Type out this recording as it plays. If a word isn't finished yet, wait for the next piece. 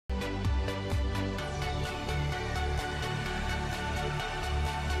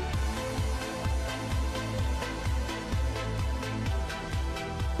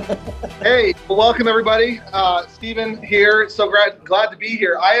Hey, well, welcome everybody. Stephen here. So glad to be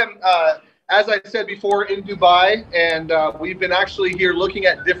here. I am, as I said before, in Dubai, and we've been actually here looking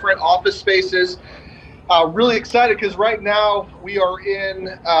at different office spaces. Really excited because right now we are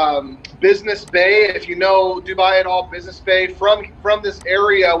in Business Bay. If you know Dubai at all, Business Bay. From this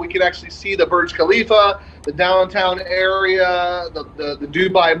area, we can actually see the Burj Khalifa, the downtown area, the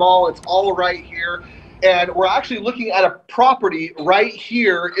Dubai Mall. It's all right here. And we're actually looking at a property right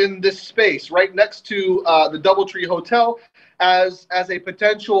here in this space, right next to the DoubleTree Hotel, as a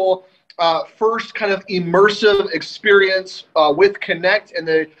potential first kind of immersive experience with Connect and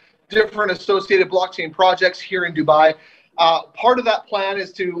the different associated blockchain projects here in Dubai. Part of that plan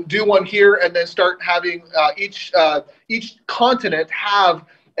is to do one here and then start having each continent have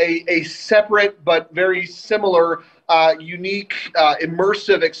a separate but very similar unique,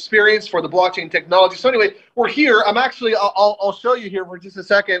 immersive experience for the blockchain technology. So anyway, we're here. I'll show you here for just a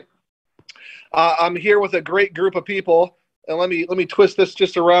second. I'm here with a great group of people, and let me twist this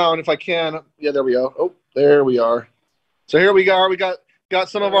just around if I can. Yeah, there we go. Oh, there we are. So here we are. We got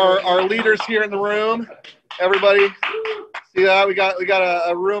some of our leaders here in the room. Everybody, see that? We got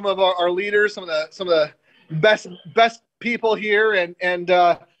a room of our leaders, some of the best people here, and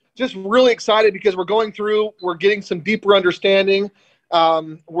just really excited because we're getting some deeper understanding.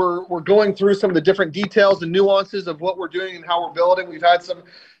 We're going through some of the different details and nuances of what we're doing and how we're building. We've had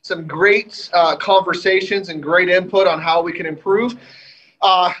some great conversations and great input on how we can improve.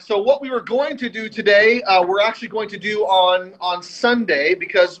 So what we were going to do today, we're actually going to do on Sunday,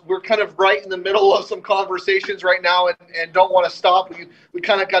 because we're kind of right in the middle of some conversations right now and don't want to stop. We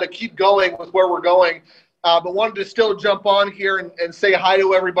kind of got to keep going with where we're going. But wanted to still jump on here and say hi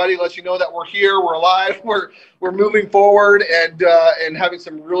to everybody, let you know that we're here, we're alive, we're moving forward, and having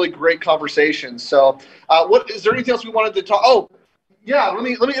some really great conversations. So, what is there anything else we wanted to talk? Oh, yeah, let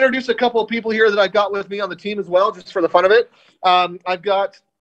me introduce a couple of people here that I've got with me on the team as well, just for the fun of it. I've got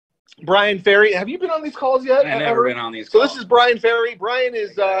Brian Ferry. Have you been on these calls yet? I've never been on these calls. So this is Brian Ferry. Brian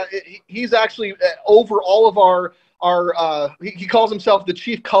is he's actually over all of our he calls himself the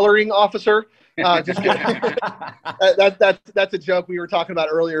chief coloring officer. Just kidding. That's a joke we were talking about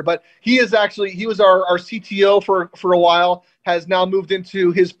earlier. But he was our CTO for a while, has now moved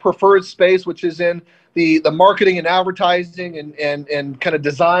into his preferred space, which is in the marketing and advertising and kind of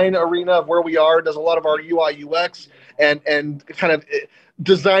design arena of where we are. Does a lot of our UI UX and kind of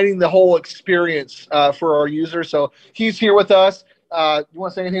designing the whole experience for our users. So he's here with us. You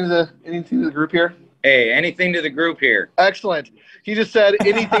want to say anything to the group here? Hey, anything to the group here. Excellent. He just said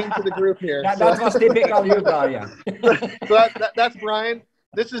anything to the group here. That was typical you, Brian. So that's Brian.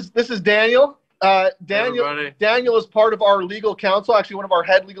 This is Daniel. Daniel is part of our legal counsel, actually one of our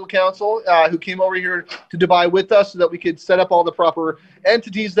head legal counsel, who came over here to Dubai with us so that we could set up all the proper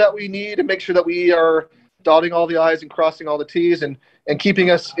entities that we need and make sure that we are dotting all the I's and crossing all the T's and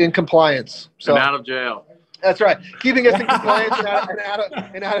keeping us in compliance. So, and out of jail. That's right. Keeping us in compliance and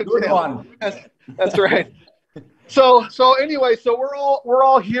out of Good jail. one. That's right. So anyway, so we're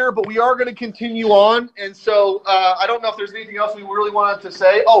all here, but we are going to continue on. And so I don't know if there's anything else we really wanted to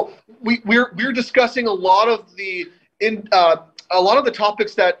say. Oh, we're discussing a lot of the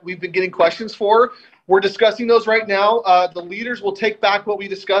topics that we've been getting questions for. We're discussing those right now. The leaders will take back what we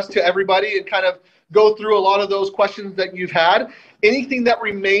discussed to everybody and kind of go through a lot of those questions that you've had. Anything that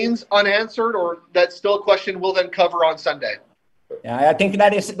remains unanswered or that's still a question, we'll then cover on Sunday. Yeah, I think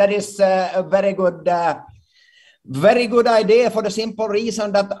that is a very good idea, for the simple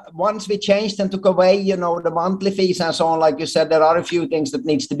reason that once we changed and took away, the monthly fees and so on, like you said, there are a few things that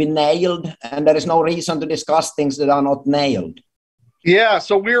needs to be nailed, and there is no reason to discuss things that are not nailed. Yeah,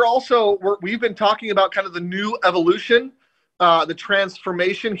 so we've been talking about kind of the new evolution, the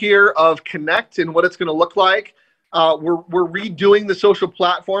transformation here of Connect and what it's going to look like. We're redoing the social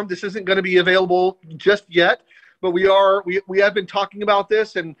platform. This isn't going to be available just yet, but we have been talking about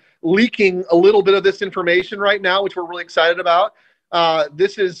this and leaking a little bit of this information right now, which we're really excited about.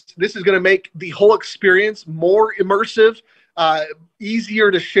 This is going to make the whole experience more immersive,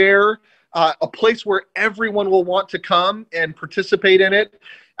 easier to share, a place where everyone will want to come and participate in it.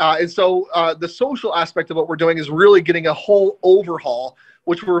 And so the social aspect of what we're doing is really getting a whole overhaul,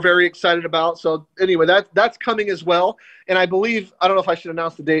 which we're very excited about. So anyway, that's coming as well. And I believe, I don't know if I should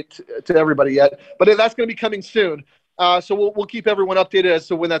announce the date to everybody yet, but that's going to be coming soon. So we'll keep everyone updated as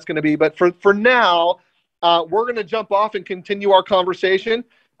to when that's going to be. But for now, we're going to jump off and continue our conversation.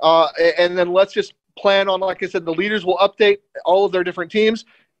 And then let's just plan on, like I said, the leaders will update all of their different teams,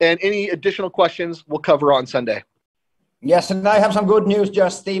 and any additional questions we'll cover on Sunday. Yes, and I have some good news,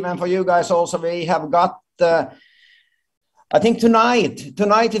 just Stephen, for you guys also. We have got I think tonight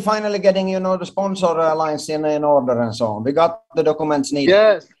we're finally getting, the sponsor lines in order and so on. We got the documents needed.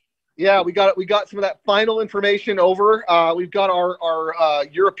 Yes. Yeah, we got some of that final information over. We've got our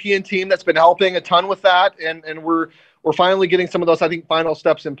European team that's been helping a ton with that, and we're finally getting some of those, I think, final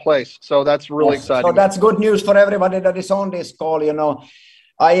steps in place. So that's really exciting. So that's good news for everybody that is on this call.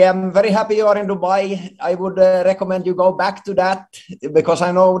 I am very happy you are in Dubai. I would recommend you go back to that, because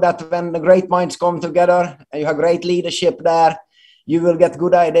I know that when the great minds come together and you have great leadership there, you will get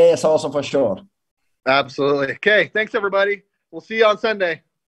good ideas also for sure. Absolutely. Okay. Thanks, everybody. We'll see you on Sunday.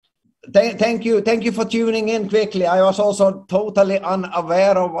 Thank you. Thank you for tuning in quickly. I was also totally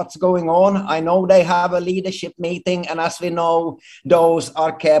unaware of what's going on. I know they have a leadership meeting, and as we know, those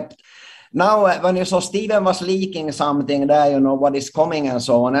are kept. Now, when you saw Steven was leaking something there, what is coming and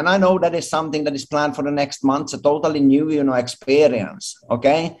so on. And I know that is something that is planned for the next month, a totally new, experience.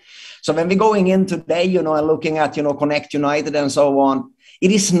 Okay. So when we're going in today, and looking at, Connect United and so on,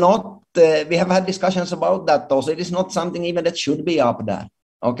 it is not, we have had discussions about that also. It is not something even that should be up there.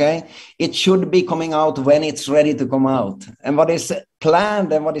 Okay, it should be coming out when it's ready to come out. And what is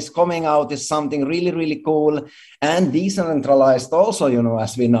planned and what is coming out is something really, really cool and decentralized also,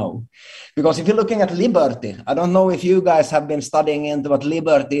 as we know. Because if you're looking at Liberty, I don't know if you guys have been studying into what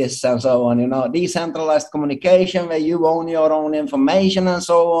Liberty is and so on, decentralized communication where you own your own information and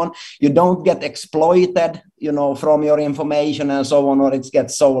so on. You don't get exploited, from your information and so on, or it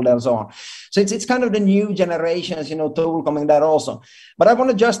gets sold and so on. So it's kind of the new generations, tool coming there also. But I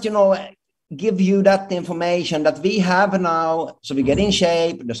want to just, give you that information that we have now. So we get in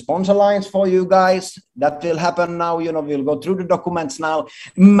shape, the sponsor lines for you guys. That will happen now. We'll go through the documents now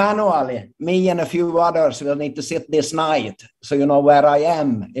manually. Me and a few others will need to sit this night. So you know where I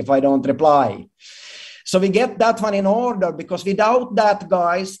am if I don't reply. So we get that one in order, because without that,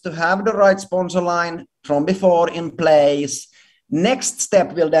 guys, to have the right sponsor line from before in place, next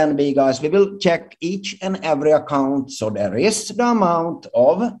step will then be, guys, we will check each and every account. So there is the amount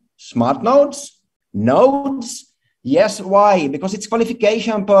of smart nodes. Yes, why? Because it's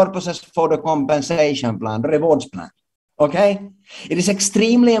qualification purposes for the compensation plan, the rewards plan. Okay? It is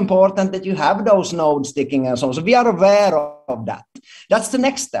extremely important that you have those nodes sticking and so on. So we are aware of that. That's the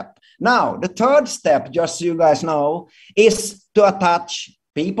next step. Now, the third step, just so you guys know, is to attach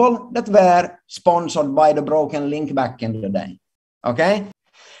people that were sponsored by the broken link back in the day. Okay?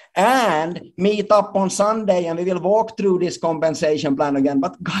 And meet up on Sunday and we will walk through this compensation plan again.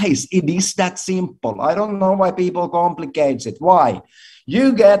 But guys, it is that simple. I don't know why people complicate it. Why?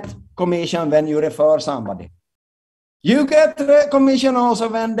 You get commission when you refer somebody. You get commission also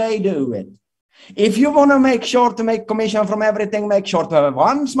when they do it. If you want to make sure to make commission from everything, make sure to have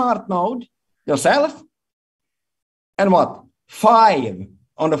one smart node yourself and 5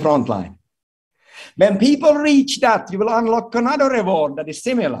 on the front line. When people reach that, you will unlock another reward that is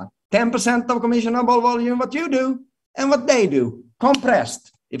similar. 10% of commissionable volume, what you do and what they do,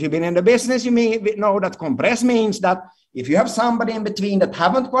 compressed. If you've been in the business, you know that compressed means that if you have somebody in between that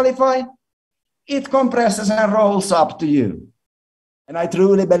haven't qualified, it compresses and rolls up to you. And I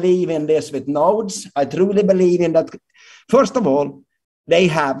truly believe in this with nodes. I truly believe in that. First of all, they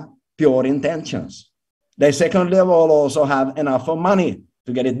have pure intentions. They secondly of all also have enough of money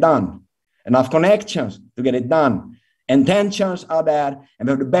to get it done. Enough connections to get it done. Intentions are there, and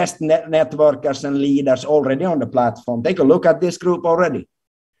we have the best networkers and leaders already on the platform. Take a look at this group already.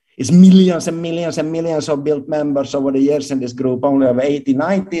 It's millions and millions and millions of built members over the years in this group. Only have 80,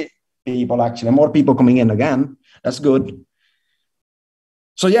 90 people actually. More people coming in again. That's good.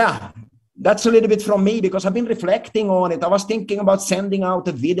 So yeah, that's a little bit from me because I've been reflecting on it. I was thinking about sending out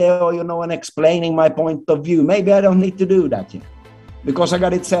a video, and explaining my point of view. Maybe I don't need to do that yet, because I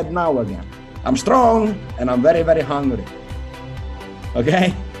got it said now again. I'm strong and I'm very, very hungry.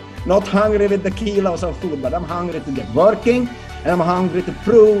 Okay? Not hungry with the kilos of food, but I'm hungry to get working, and I'm hungry to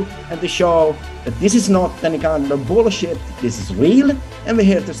prove and to show that this is not any kind of bullshit. This is real and we're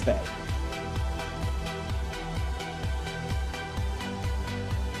here to stay.